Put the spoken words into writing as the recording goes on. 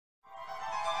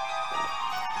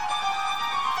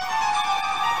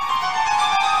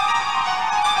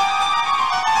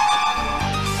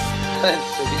didn't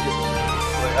see it.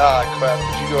 Like, ah, crap.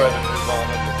 Did you go ahead and move on?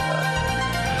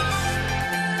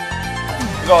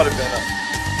 We've already been up.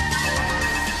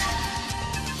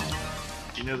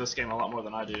 You know this game a lot more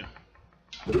than I do.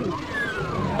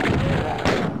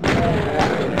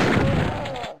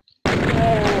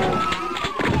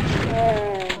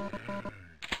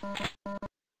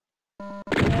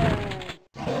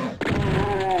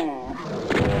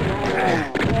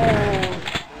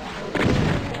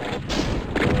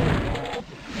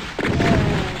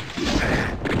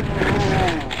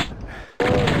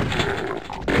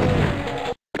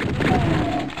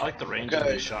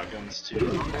 Shotguns too.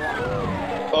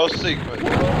 Oh, secret.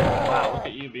 Wow, look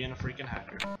at you being a freaking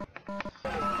hacker.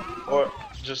 Or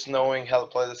just knowing how to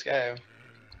play this game.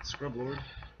 Scrub Lord.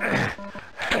 Thank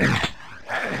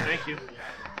you.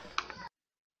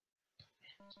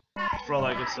 For all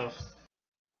that good stuff.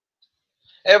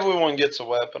 Everyone gets a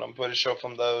weapon, I'm pretty sure,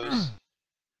 from those.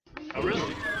 Oh,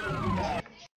 really?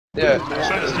 Yeah.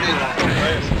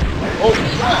 Oh,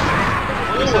 crap!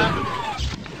 What just happened?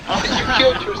 You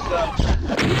killed yourself.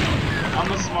 I'm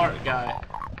a smart guy.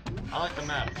 I like the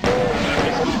map.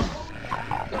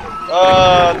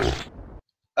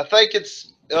 I think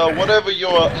it's whatever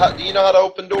your. Do you know how to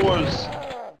open doors?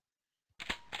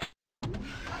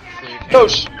 No,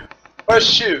 first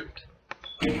shoot.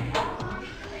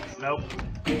 Nope.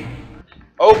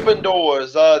 Open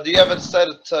doors. Do you have it set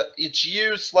to it's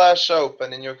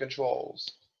U/open in your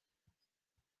controls?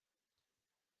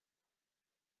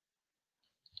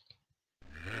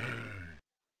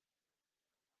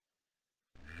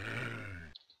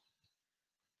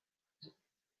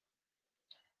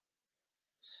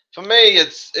 For me,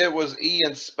 it was E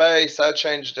in space. I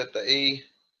changed it to E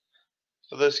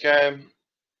for this game.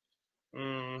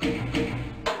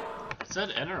 It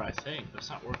said enter, I think, but it's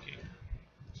not working.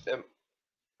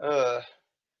 Are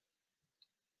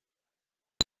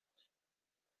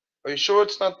you sure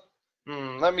it's not?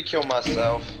 Let me kill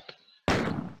myself.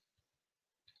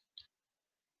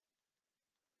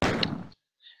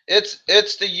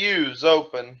 It's the U's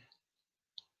open.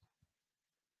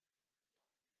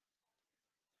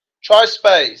 Try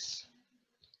space.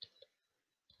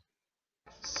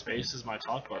 Space is my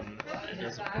talk button. It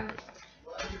doesn't work.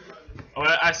 Oh,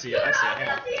 I see it. I see it. Hang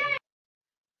on.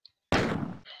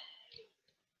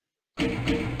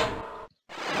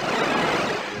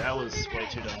 That was way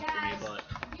too dumb for me, but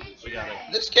we got it.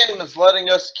 This game is letting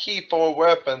us keep our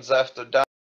weapons after dying.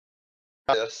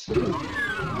 This.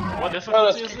 What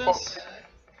difficulty is this?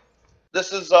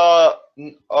 This is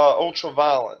ultra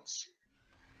violence.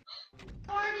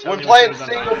 When playing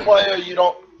single player, you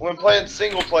don't. When playing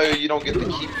single player, you don't get to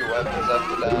keep your weapons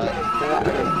after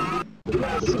dying.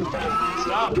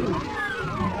 Stop.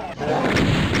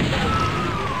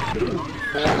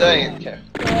 Dang it,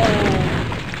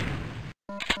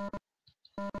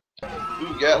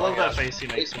 Ooh, I love that face he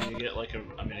makes when you get like a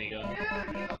minigun.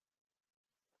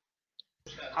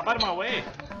 How about in my way?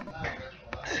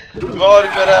 We've already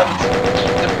been having some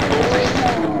difficulties.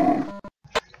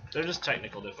 They're just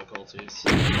technical difficulties.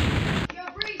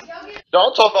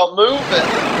 Don't talk about moving.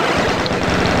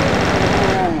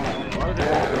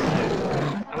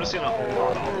 I'm just gonna hold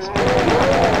on to all this.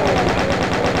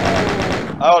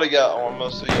 I already got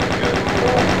armor, so you're good.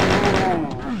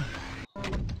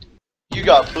 You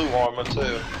got blue armor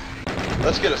too.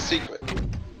 Let's get a secret.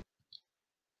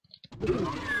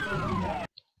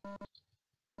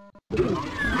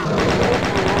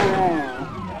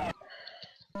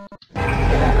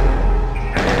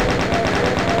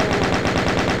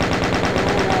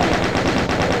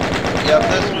 Yeah,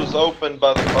 this was opened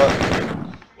by the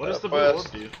button. What does the blue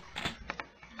orb do?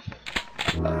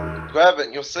 Grab it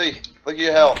and you'll see. Look at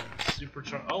your health.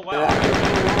 Supercharge. Oh wow.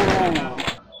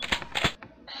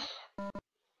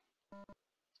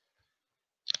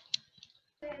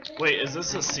 Wait, is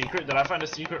this a secret? Did I find a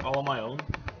secret all on my own?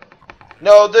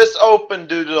 No, this opened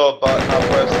due to a button I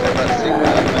pressed in that secret.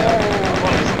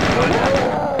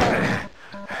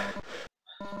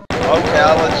 Okay,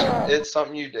 I'll let you. It's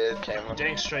something you did, Cameron.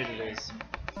 Dang straight it is.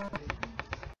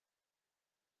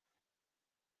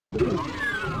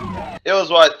 It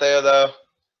was right there, though.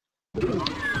 If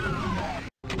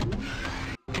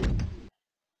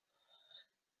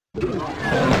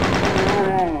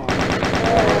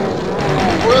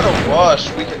we're in a rush,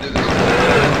 we can do this.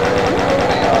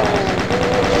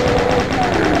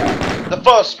 The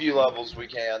first few levels we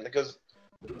can, because.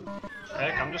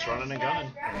 Heck, I'm just running and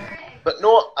gunning. But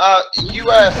no,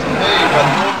 you asked me, but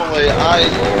normally I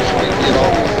usually get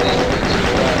all the secrets to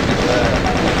get that.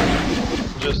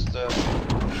 Just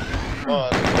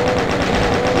fun.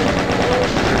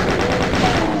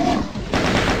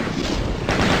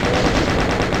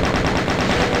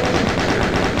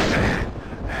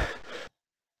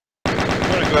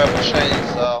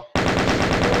 chainsaw.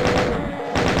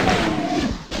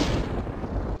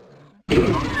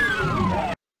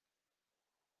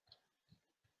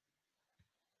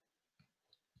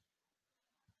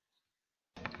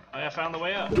 I found the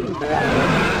way up.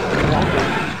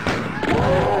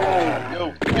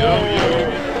 Yo.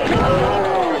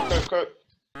 Quick.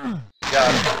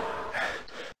 Got it.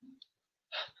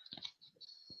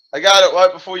 I got it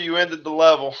right before you ended the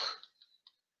level.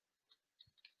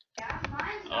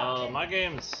 My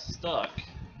game's stuck.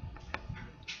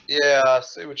 Yeah, I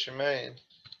see what you mean.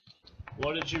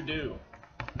 What did you do?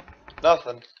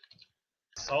 Nothing.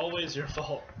 It's always your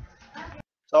fault.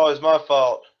 It's always my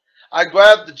fault. I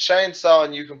grabbed the chainsaw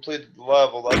and you completed the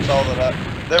level. That's all that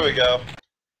I... There we go.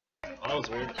 Oh, that was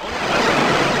weird.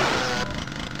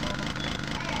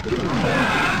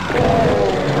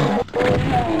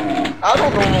 I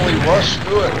don't normally rush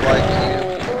through it like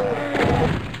you.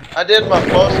 I did my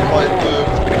first playthrough.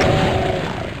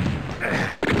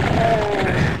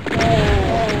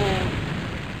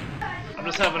 I'm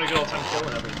just having a good old time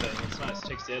killing everything. It's nice. It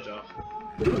takes the edge off.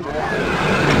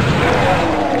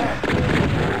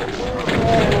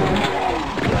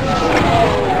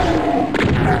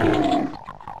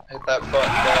 Hit that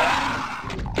button down.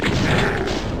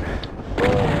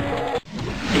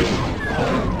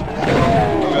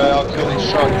 Okay, I'll kill these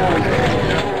shotguns.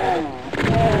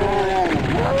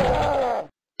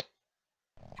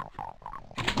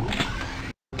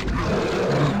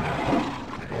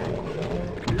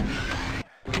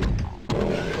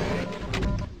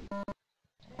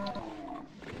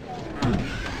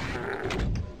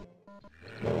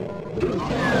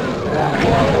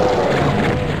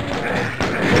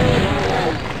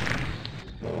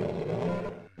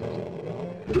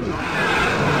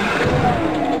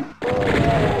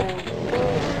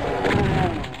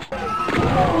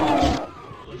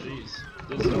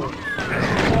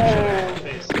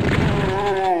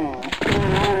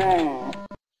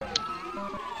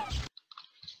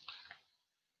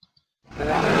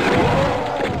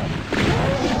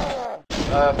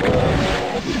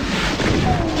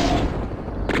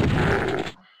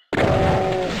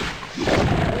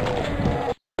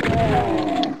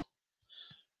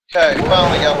 Okay,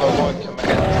 finally got my one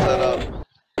command set up.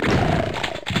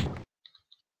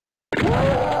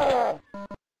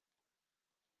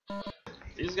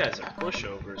 These guys are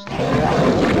pushovers.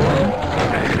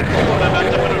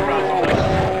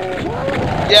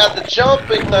 Yeah, the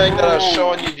jumping thing that I was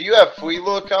showing you, do you have free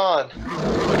look on?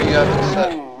 Or do you have it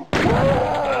set?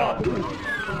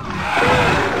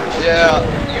 Yeah,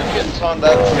 you can turn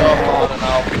that stuff on and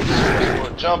I'll switch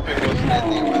where jumping wasn't in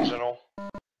the original.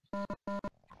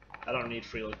 I don't need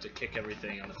free look to kick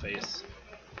everything in the face.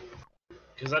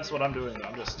 Because that's what I'm doing.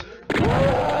 I'm just...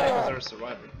 Because they're a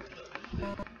survivor.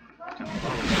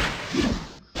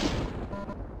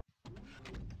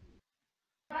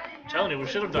 I'm telling you, we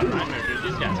should have done Nightmare, dude.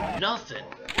 These guys are nothing.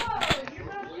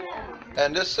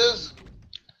 And this is...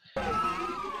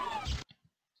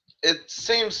 It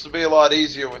seems to be a lot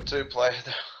easier with two player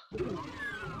though.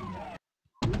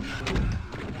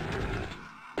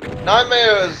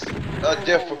 Nightmare is a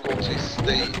difficulty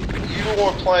steep. You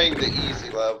are playing the easy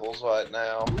levels right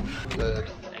now, dude.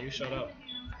 Hey, you shut up.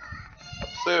 I'm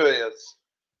serious.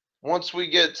 Once we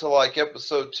get to like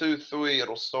episode 2, 3,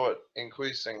 it'll start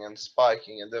increasing and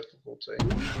spiking in difficulty.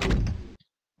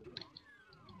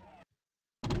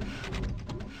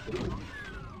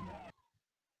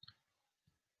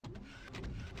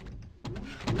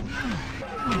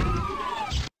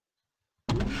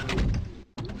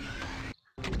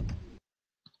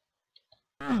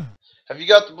 Have you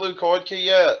got the blue card key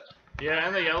yet? Yeah,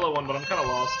 and the yellow one, but I'm kind of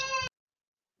lost.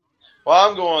 Well,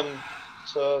 I'm going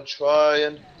to try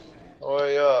and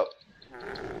hurry up.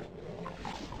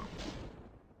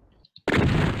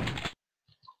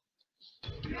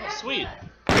 Oh, sweet.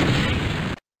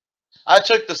 I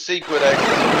took the secret exit,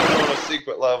 so we're doing a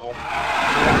secret level.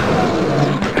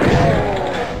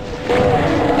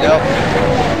 Yep.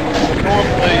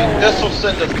 Normally, this will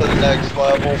send us to the next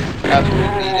level after we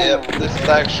beat it. This is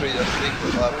actually a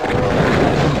secret level.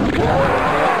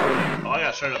 Oh, I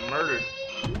got straight up murdered.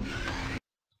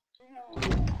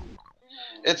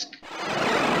 It's...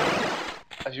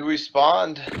 Have you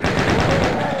respawned?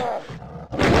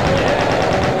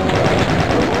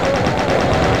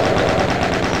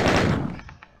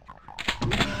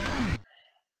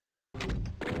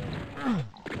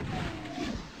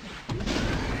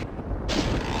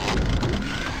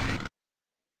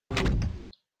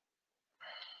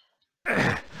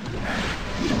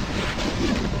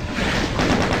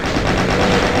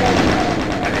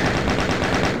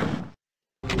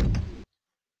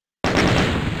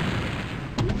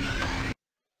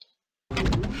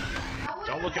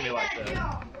 me like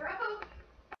that.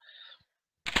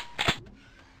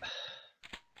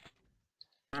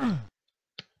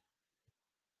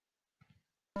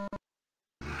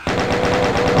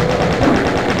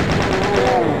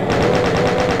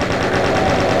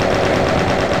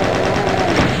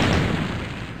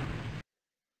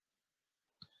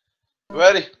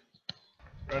 Ready?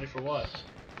 Ready for what?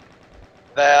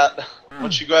 That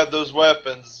once you grab those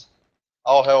weapons,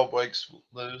 all hell breaks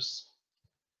loose.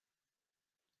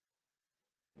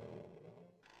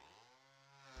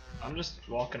 I'm just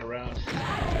walking around. There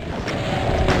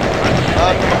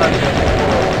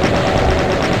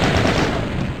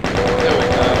we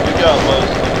go. We got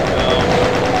most of them.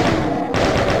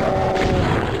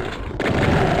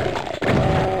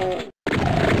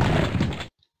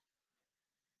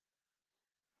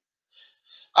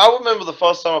 I remember the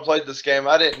first time I played this game,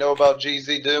 I didn't know about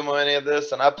GZ Doom or any of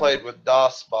this, and I played with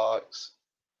DOSBox.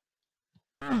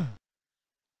 And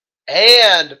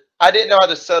I didn't know how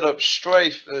to set up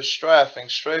strafing,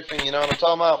 you know what I'm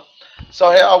talking about? So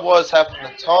here I was having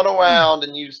to turn around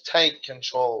and use tank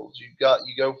controls. You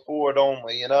go forward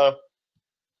only, you know?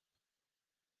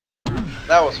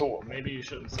 That was horrible. Maybe you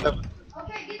shouldn't say.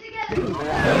 Okay, get together.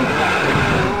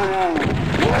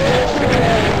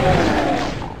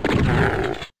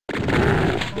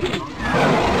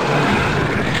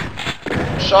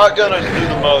 Shotgunners do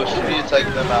the most. You need to take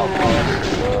them out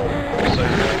first. So,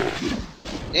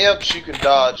 imps you can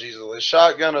dodge easily.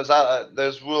 Shotgunners,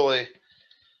 there's really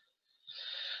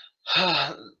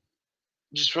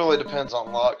just really depends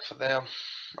on luck for them.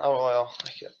 Oh well, I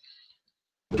get.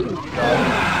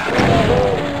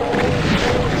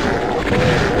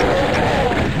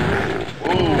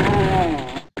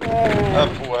 Ooh,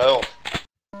 that's full health.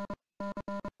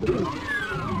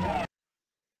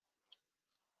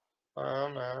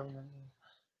 Man.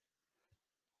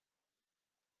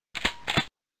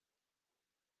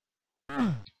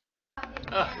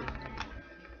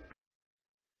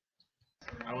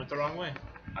 I went the wrong way.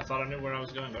 I thought I knew where I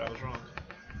was going, but I was wrong.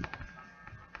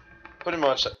 Pretty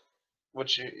much,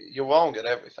 what you're wrong at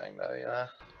everything though, you know.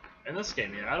 In this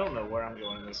game, yeah, I don't know where I'm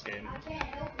going in this game.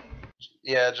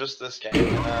 Yeah, just this game,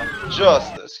 you know.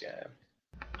 Just this game.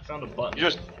 I found a button.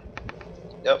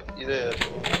 Yep, you did.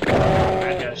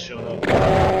 Bad guys showed up.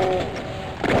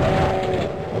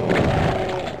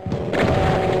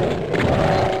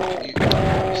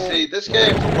 You see, this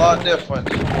game's a lot different.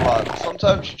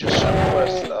 Sometimes you just shouldn't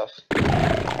press stuff.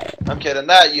 I'm kidding.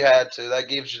 That you had to. That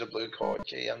gives you the blue card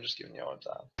key. I'm just giving you all the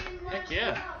time. Heck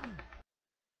yeah.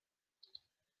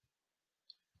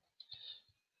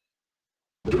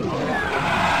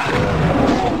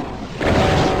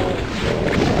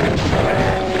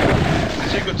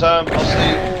 Secret time. I'll see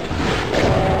you.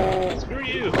 Screw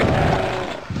you.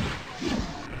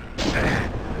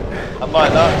 I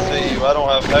might not see you. I don't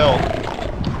have health.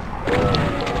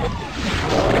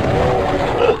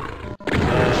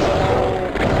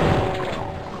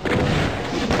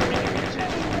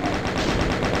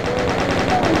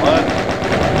 What?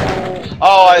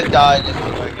 Oh, I died,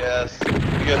 I guess.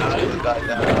 You guys really died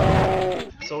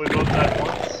down. So we both died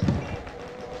once?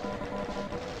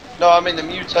 No, I mean the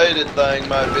mutated thing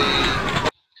might be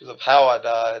because of how I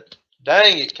died.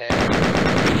 Dang it, Cam. I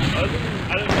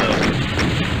didn't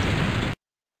know.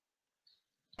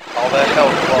 All that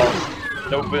health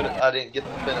lost. No benefit. I didn't get the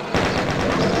benefits.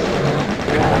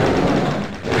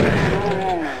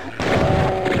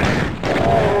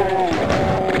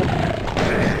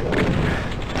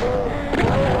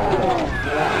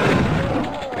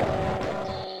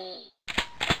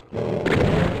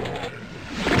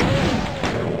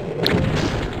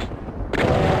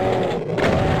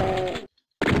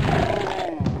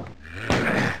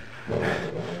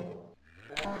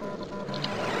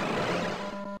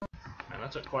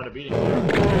 Took quite a beating. We're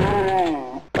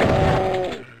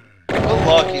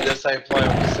lucky this ain't playing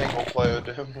with single player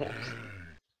Doom.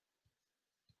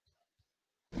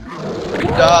 You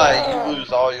die, you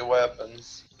lose all your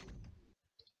weapons.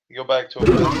 You go back to a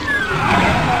pistol.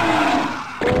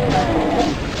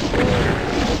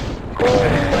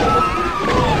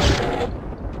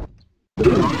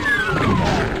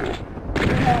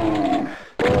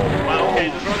 Wow, okay,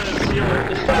 just running a ceiling.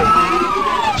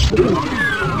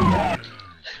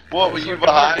 What were you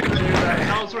behind?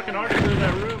 I was working hard to clear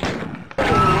that room.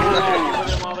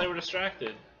 While they were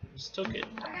distracted. Just took it.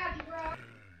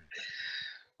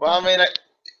 Well, I mean,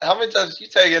 how many times have you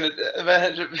taken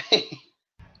advantage of me?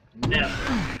 Never.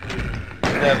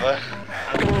 Never.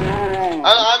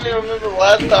 I mean, remember the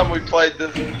last time we played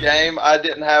this game, I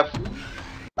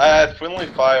had friendly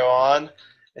fire on,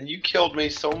 and you killed me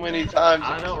so many times.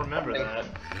 I don't remember that.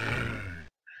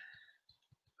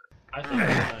 I think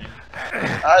it's fine.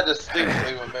 I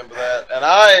distinctly remember that, and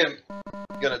I am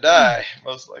gonna die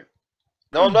most likely.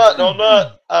 No, I'm not. No, I'm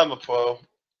not. I'm a pro.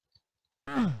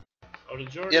 Oh,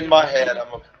 did you already In get my the head, game?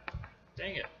 I'm a.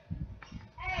 Dang it.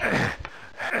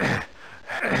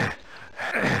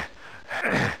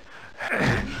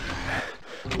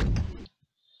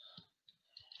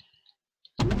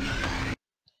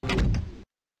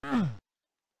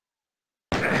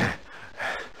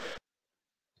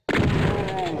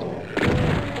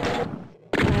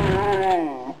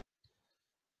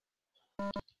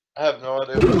 I have no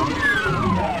idea.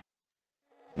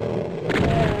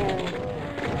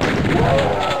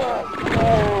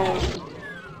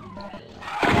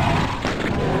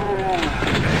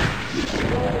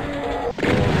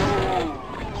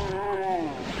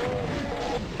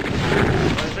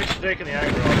 Thanks for taking the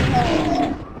aggro.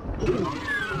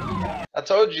 I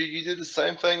told you, you did the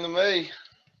same thing to me.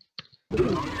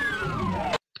 Ooh,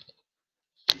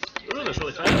 that's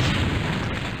really fast.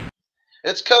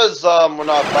 It's cause we're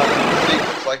not playing in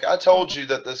sequence. Like I told you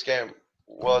that this game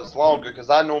was longer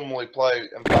because I normally play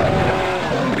in 5 minutes.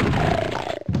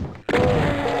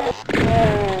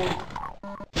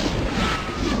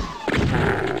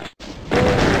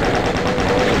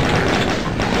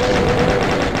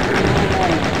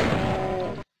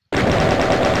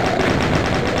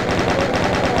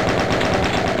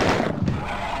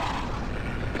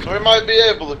 So we might be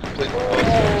able to complete the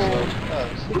puzzle. So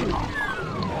who knows?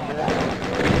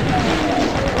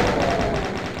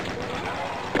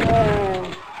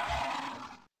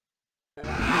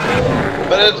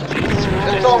 But it's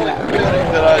only fitting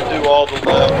that I do all the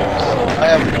levels. I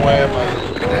have more ammo than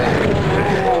you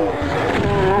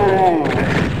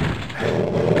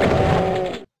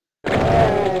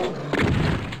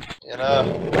do. You know?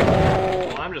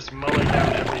 Well, I'm just mowing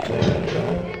down everything.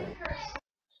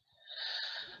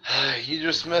 You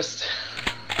just missed.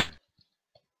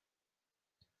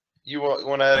 You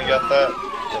went ahead and got that?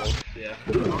 Yeah.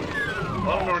 Well,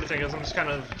 I don't know anything because I'm just kind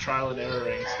of trial and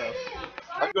erroring stuff.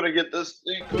 I'm gonna get this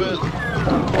secret.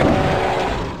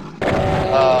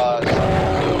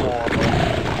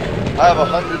 I have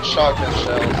 100 shotgun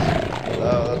shells.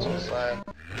 Oh, that's what I'm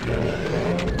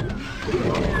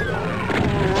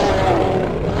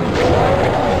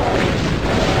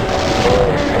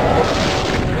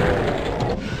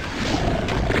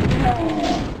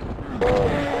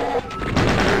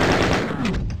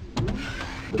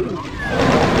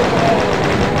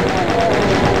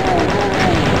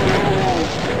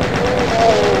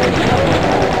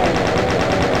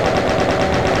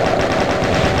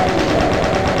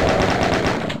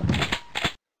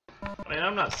I mean,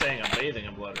 I'm not saying I'm bathing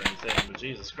in blood or anything, but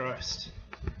Jesus Christ.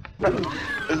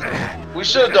 We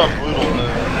should have done brutal doom.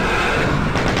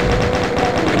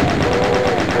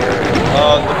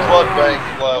 The blood bank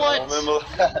level. What? Remember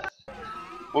that?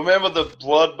 Remember the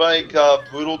blood bank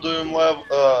brutal doom level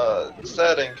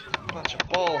setting? Bunch of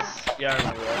balls. Yeah, I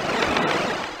remember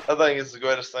that. I think it's the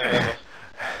greatest thing ever.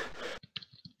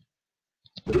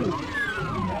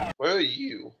 Where are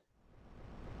you?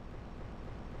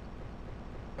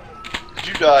 Did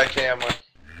you die, Cameron?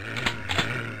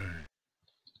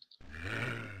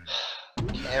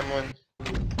 Cameron?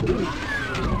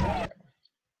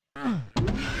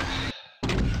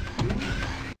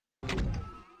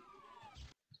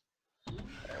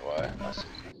 Anyway, I see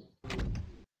you.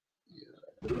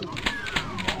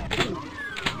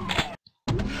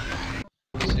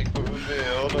 Secret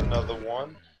revealed, another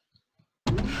one.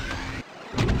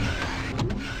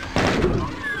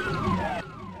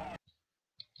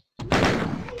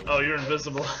 Oh, you're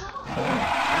invisible.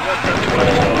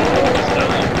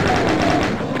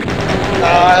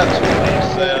 I have to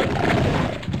understand.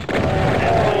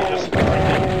 You just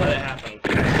freaking let it happen,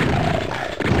 okay?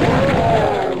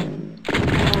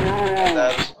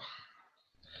 That is...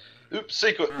 Oops,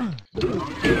 secret.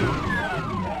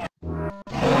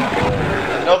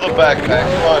 Another backpack.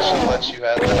 Oh, I should let you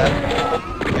have that.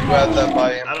 You grab that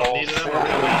by I don't need impulse. it,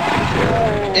 I'm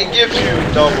really. It gives you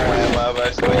double ammo,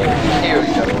 basically. You can carry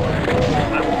double ammo.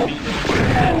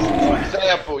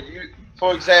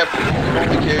 For example, you can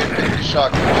only carry 50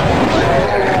 shotguns.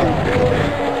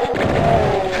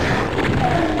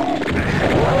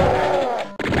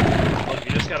 Look,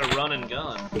 you just gotta run and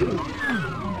gun.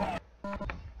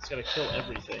 Just gotta kill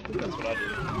everything. That's what I do.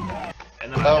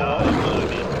 And then I die.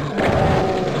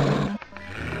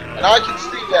 And I can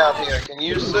see down here. Can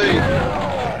you see?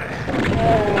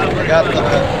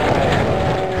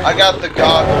 I got the goggles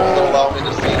that allow me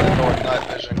to see the North Night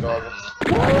Vision goggles.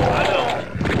 I don't.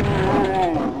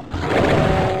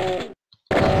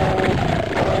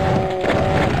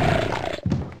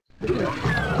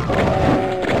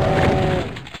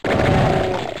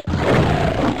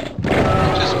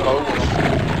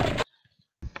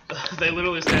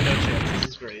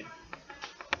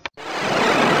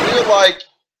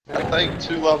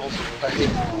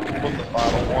 way from the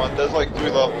final one. There's like 3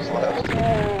 levels left.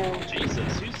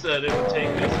 Jesus, you said it would take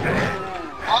us.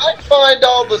 I find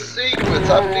all the secrets.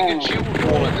 I figured you would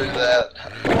want to do that.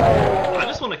 I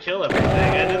just want to kill everything,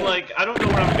 and then like I don't know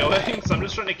where I'm going, so I'm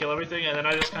just trying to kill everything, and then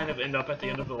I just kind of end up at the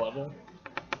end of the level.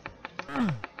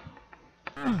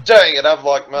 Dang it! I've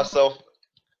locked myself.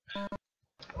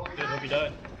 Good, hope you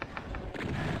die.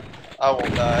 I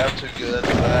won't die. I'm too good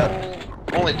for that.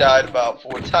 Only died about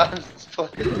 4 times this play.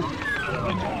 I did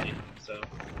like 20, so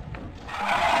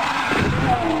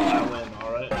I win.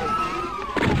 All right.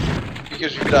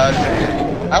 Because you died.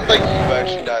 I think you've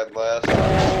actually died last.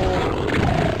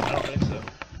 I don't think so.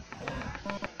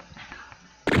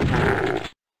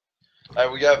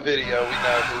 Alright, we got video. We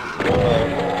know who's the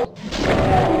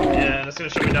Yeah, and it's gonna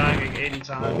show me dying like 80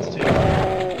 times too.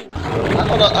 I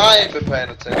don't know. I ain't been paying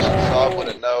attention, so I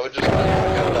wouldn't know. It just feels like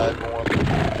I died more.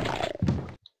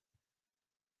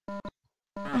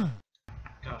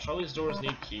 Gosh, all these doors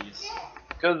need keys.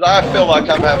 Because I feel like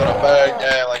I'm having a bad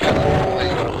game. Like I normally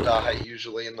don't die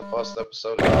usually in the first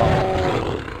episode of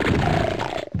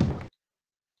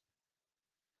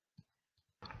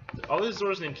All these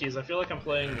doors need keys. I feel like I'm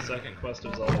playing the second quest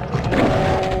of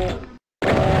Zelda.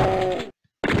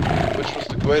 which was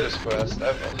the greatest quest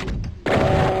ever.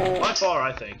 By far,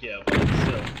 I think, yeah, but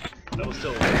still. That was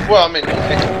still. Well, I mean,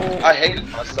 I hated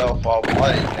myself while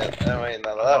playing it. I mean,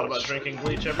 that Thought was about drinking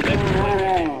bleach every day.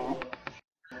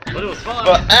 But it was fun.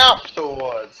 But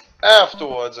afterwards,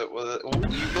 it was.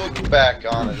 You look back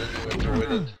on it and you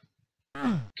enjoyed it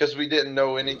because we didn't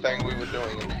know anything we were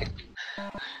doing in it.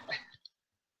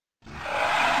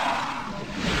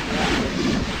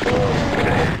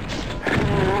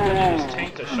 You just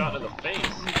tanked a shot in the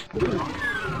face.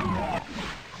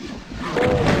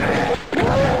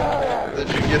 Did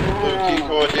you get the blue key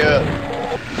card yet?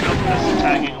 I'm just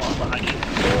tagging along behind you.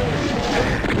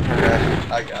 Okay,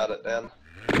 I got it then.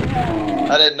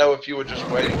 I didn't know if you were just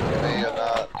waiting for me or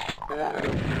not.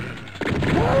 Okay.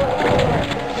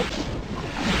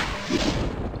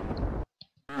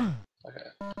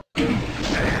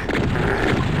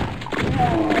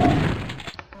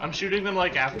 I'm shooting them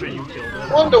like after you killed them.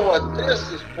 Wonder what this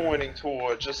is pointing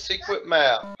towards. A secret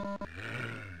map.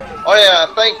 Oh yeah,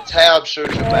 I think tab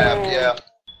shows your map, yeah.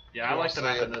 Yeah, I like the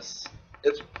map in this.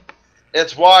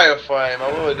 It's wireframe,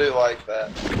 I really do like that.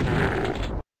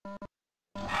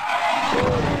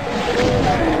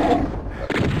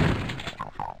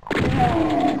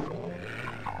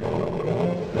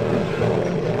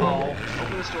 Oh,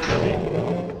 open this door for me.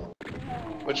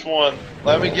 Which one?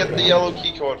 Let me get the yellow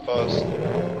key card first.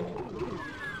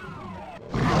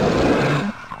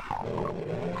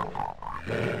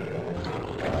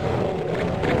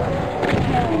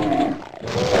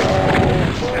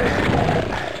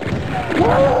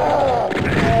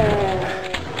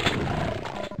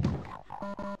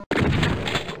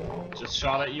 Just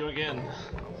shot at you again.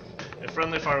 If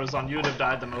friendly fire was on, you would have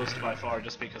died the most by far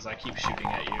just because I keep shooting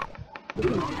at you.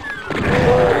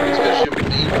 It's because you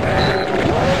need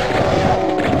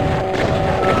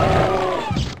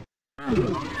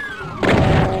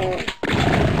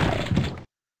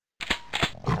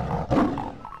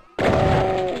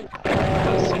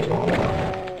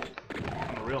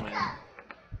I'm a real man.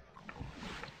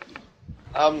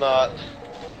 I'm not.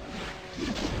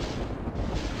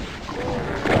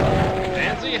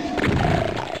 Pansy?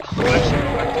 I'm actually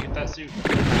going back to get that suit.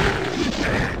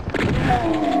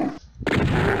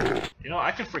 You know,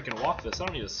 I can freaking walk this. I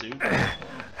don't need a suit.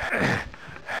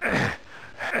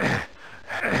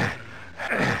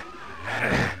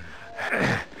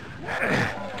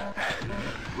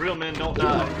 Real men don't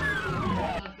die.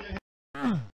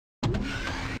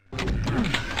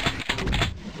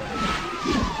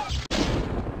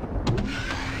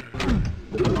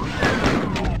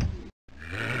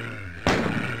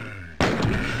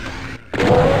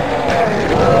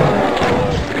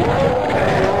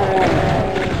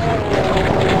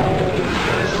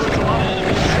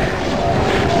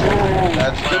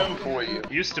 That's doom for you.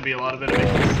 Used to be a lot of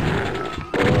enemies.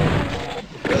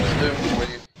 That's doom for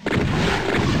you.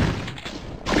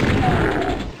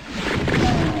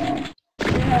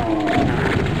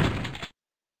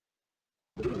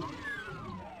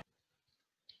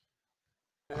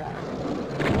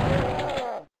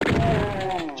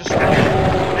 Just make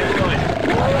it noise.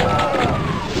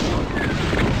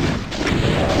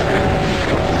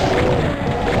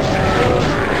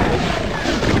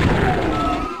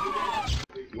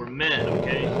 We're men,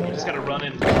 okay? You just gotta run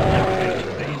in and kill everything in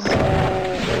the face.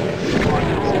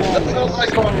 That sounds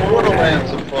like on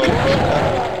Borderlands approach.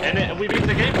 And we beat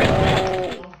the game,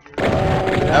 didn't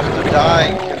After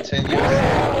dying continues. we?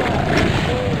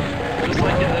 Just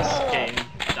like in this game.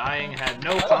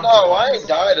 Oh, I ain't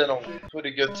died in a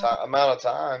pretty good amount of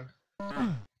time.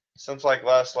 Since like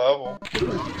last level.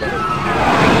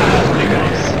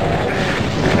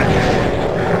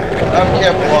 I've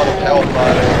kept a lot of health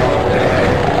items.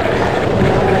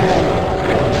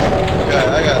 Okay,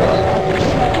 I got it.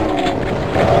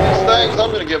 These things, I'm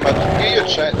gonna get my gear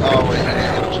check. Oh wait, I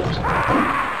didn't get a chance.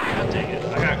 I'll take it.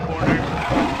 I got cornered.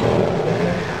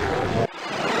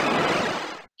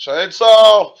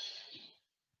 Chainsaw!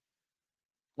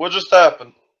 What just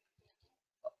happened?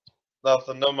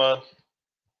 Nothing, no mind.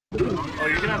 Oh,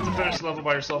 you're gonna have to finish the level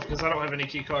by yourself because I don't have any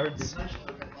key cards.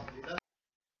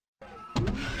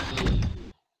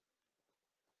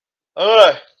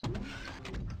 Alright.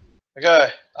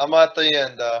 Okay, I'm at the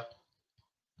end.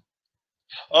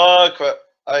 Oh crap,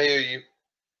 I hear you.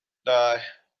 Die.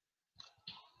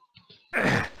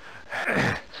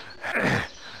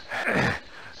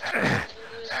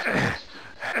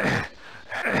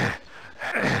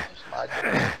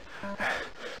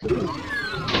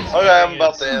 Okay, I'm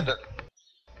about to end it.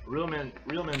 Real men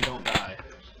don't die.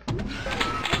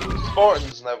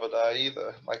 Spartans never die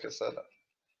either, like I said.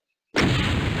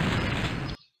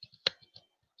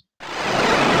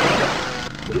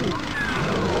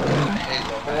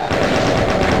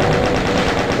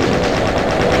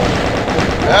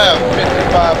 I have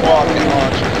 55 rocket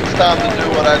launchers. It's time to do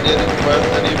what I did in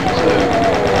Resident Evil 2.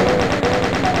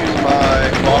 Use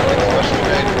my rocket special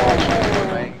grenade launcher as my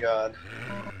main gun.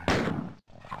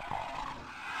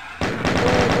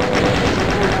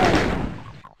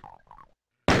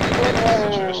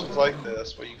 In situations like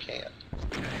this where you can't.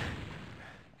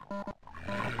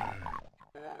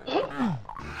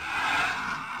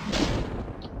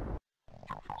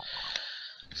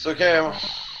 So Cam,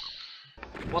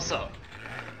 What's up?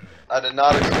 I did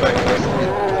not expect this to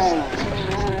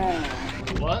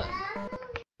get What?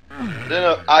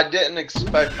 this. I didn't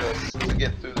expect this to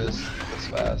get through this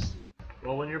fast.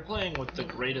 Well, when you're playing with the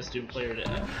greatest Doom player to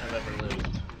have ever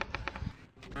lived,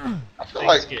 I feel things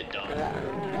like get done.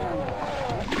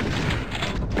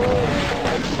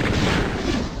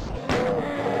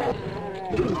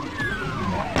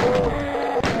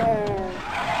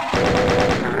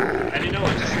 And you know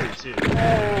it's true too.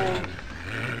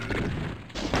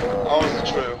 how is it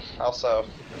true? How so?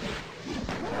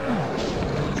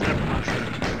 It's never not true.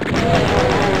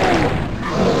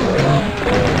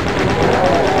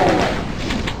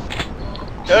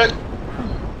 Okay.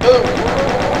 Boom.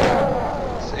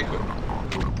 Secret.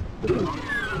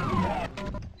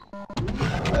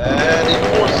 And even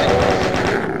more secrets.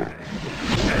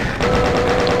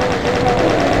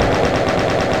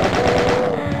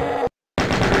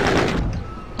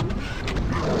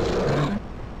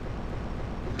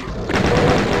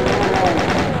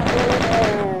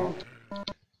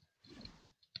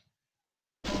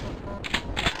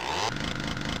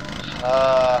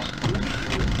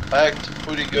 Back to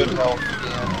pretty good health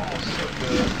again. Almost so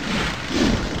good.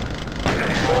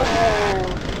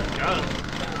 Got him.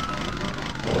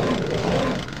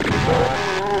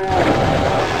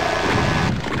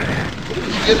 Did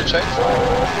you get a chainsaw?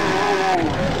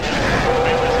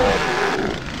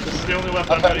 This is the only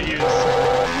weapon I'm gonna use.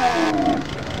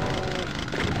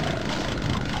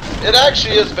 It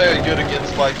actually is very good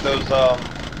against like those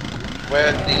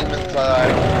red demons. I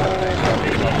don't know the name of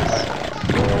it.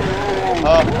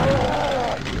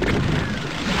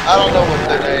 I don't know what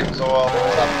their names are off the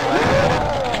top of my head.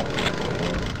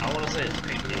 I want to say it's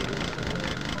pink demon.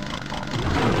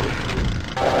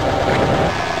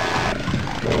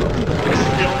 This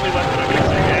is the only weapon I'm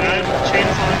using, and I'm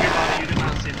chainsawing your body. You did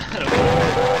not see that.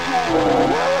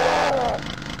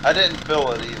 I didn't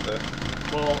feel it either.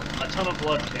 Well, a ton of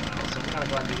blood came out, so I'm kind of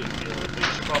glad you didn't feel it, but you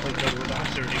should probably go to a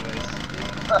doctor anyways.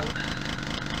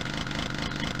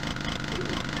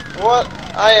 What?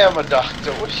 I am a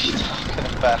doctor. What are you talking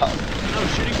about? No,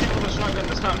 shooting people with a shotgun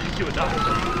does not make you a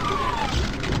doctor.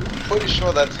 Pretty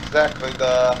sure that's exactly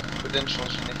the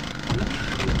credentials you need.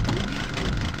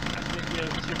 I think we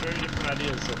have two very different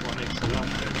ideas of what makes a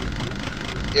doctor.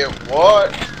 It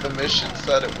was. The mission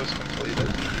said it was completed.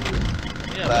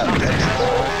 Yeah, That but not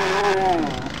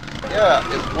successful.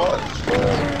 Yeah, it was.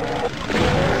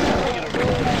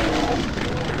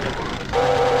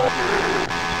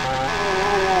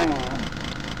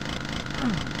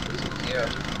 Yeah.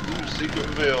 Ooh, secret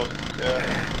revealed. Yeah.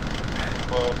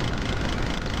 Well.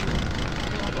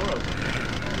 The door open.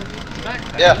 It's a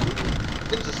backpack. Yeah.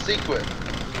 It's a secret.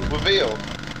 Revealed.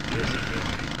 Your secret.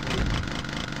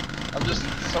 I'm just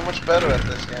so much better at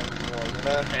this game than you are, you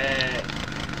know? Hey,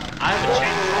 I have a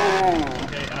chainsaw,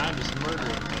 okay, and I'm just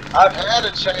murdering things. I've had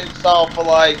a chainsaw for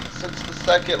like since the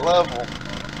second level.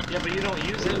 Yeah, but you don't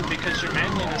use it because your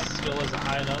manliness skill still isn't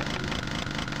high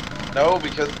enough? No,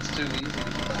 because it's too easy.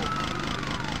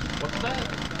 What's that?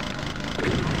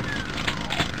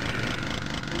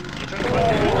 You trying to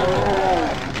fight me right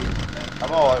now?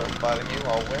 I'm all over fighting you,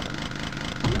 I'll win.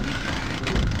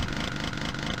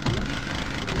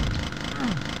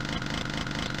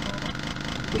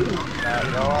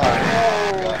 No,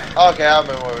 okay, I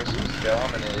remember where we're supposed to go.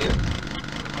 I'm an idiot.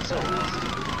 I'm so lost.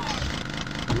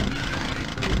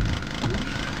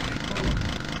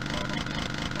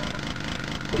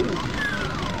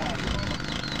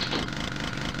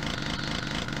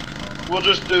 We'll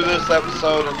just do this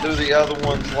episode and do the other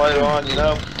ones later on, you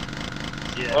know?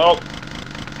 Yeah. Well,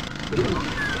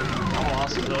 I'm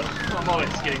lost though. I'm always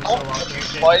getting so lost in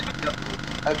this game.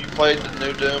 have you played the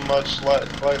new Doom much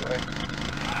lately?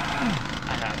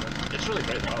 I haven't. It's really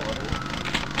great though, I love it.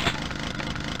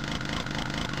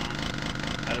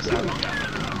 I just haven't gotten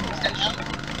it on PlayStation.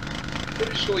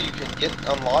 Pretty sure you can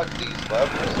unlock these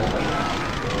levels.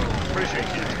 Pretty sure you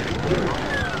can.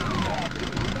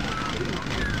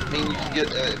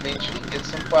 It means you can get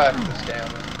some practice,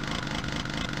 Cameron.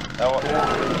 Blue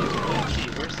key.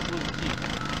 Where's the blue key?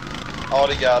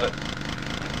 Already got it.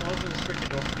 Open this freaking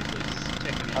door for me, please.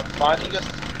 Take me. I'm finding us.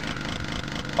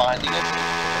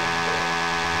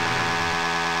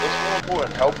 What's more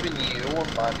important, helping you or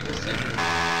finding a secret?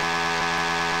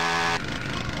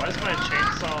 Why is my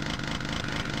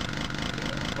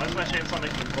chainsaw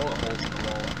making bullet holes in the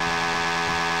wall?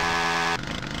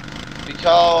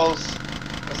 Because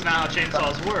That's not how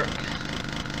chainsaws work.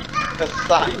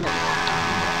 science.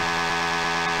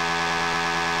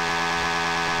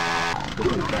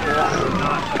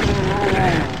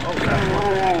 Oh crap.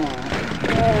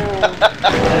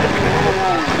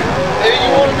 Hey, you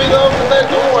wanted me to open that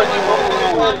door and you wanted me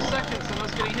to 5 seconds and I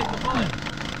was getting hit in the butt.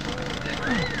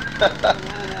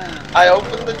 I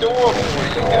opened the door for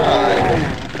you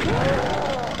guys.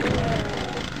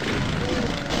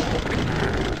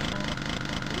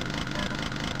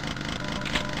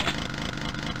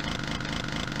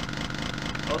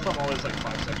 Both I'm always like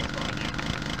 5 seconds behind you.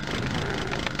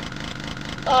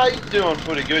 You're doing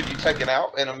pretty good. You taking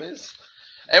out enemies.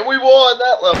 And we won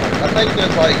that level. I think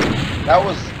there's like,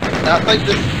 I think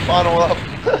this is the final level.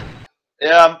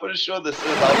 Yeah, I'm pretty sure this is.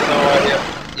 I have no idea.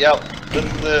 Yep, this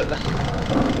is it.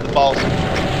 The boss.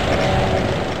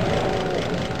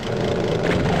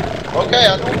 Okay,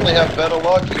 I normally have better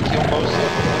luck and kill most of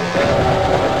them.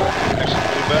 Actually,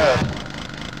 pretty bad.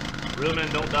 Real men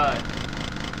don't die.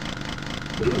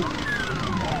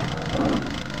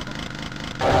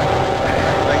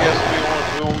 I guess we want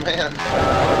real men.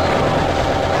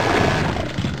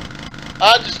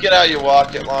 I'll just get out your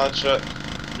rocket launcher.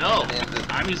 No,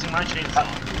 I'm using my chainsaw.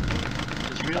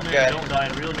 Because real men don't die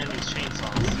and real men use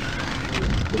chainsaws.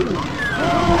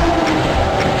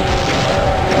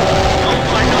 Oh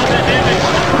my god, that damage!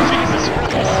 Jesus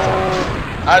Christ!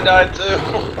 I died too.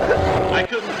 I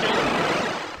couldn't kill him.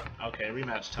 Okay,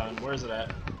 rematch time. Where's it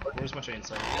at? Where's my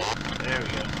chainsaw? There we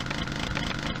go.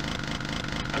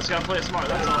 I just gotta play it smart,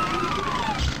 that's all.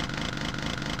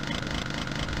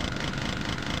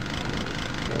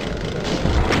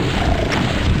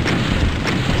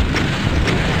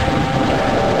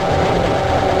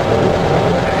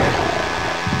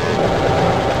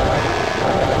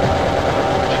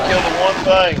 You killed the one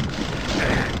thing.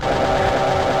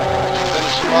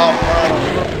 Finish him off, man.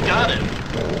 Got it!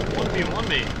 1v1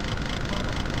 me.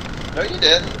 No, you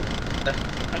didn't.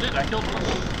 I did, I killed one.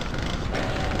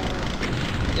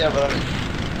 Yeah, but I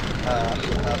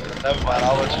mean, never mind.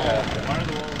 I'll let you have it. Why are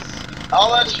the walls?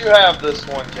 I'll let you have this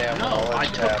one, Cameron. No, I'll I let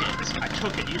you took have it. I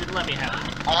took it. You didn't let me have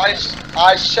it.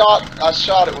 I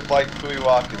shot it with like 3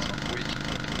 rockets before you.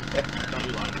 Don't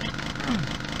you lie to me.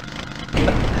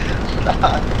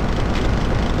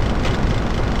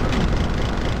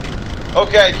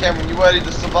 Okay, Cameron, you ready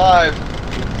to survive?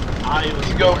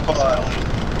 You go first.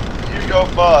 You go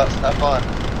first. Have fun.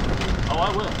 Oh, I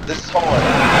will. This is hard. This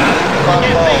is my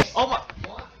boss. Oh my!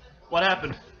 What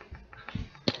happened?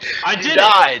 I did You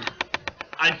died. it!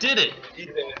 I did it! You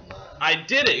did. I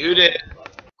did it! You did.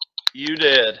 You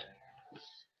did.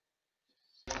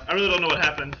 I really don't know what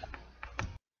happened.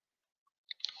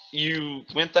 You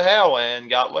went to hell and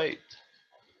got raped.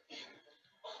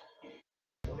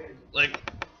 Like,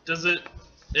 does it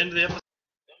end the episode?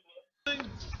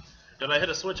 Did I hit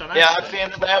a switch on Yeah, accident? that's the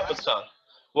end of the episode.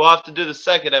 We'll have to do the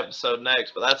second episode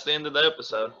next, but that's the end of the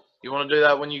episode. You want to do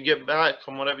that when you get back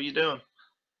from whatever you're doing?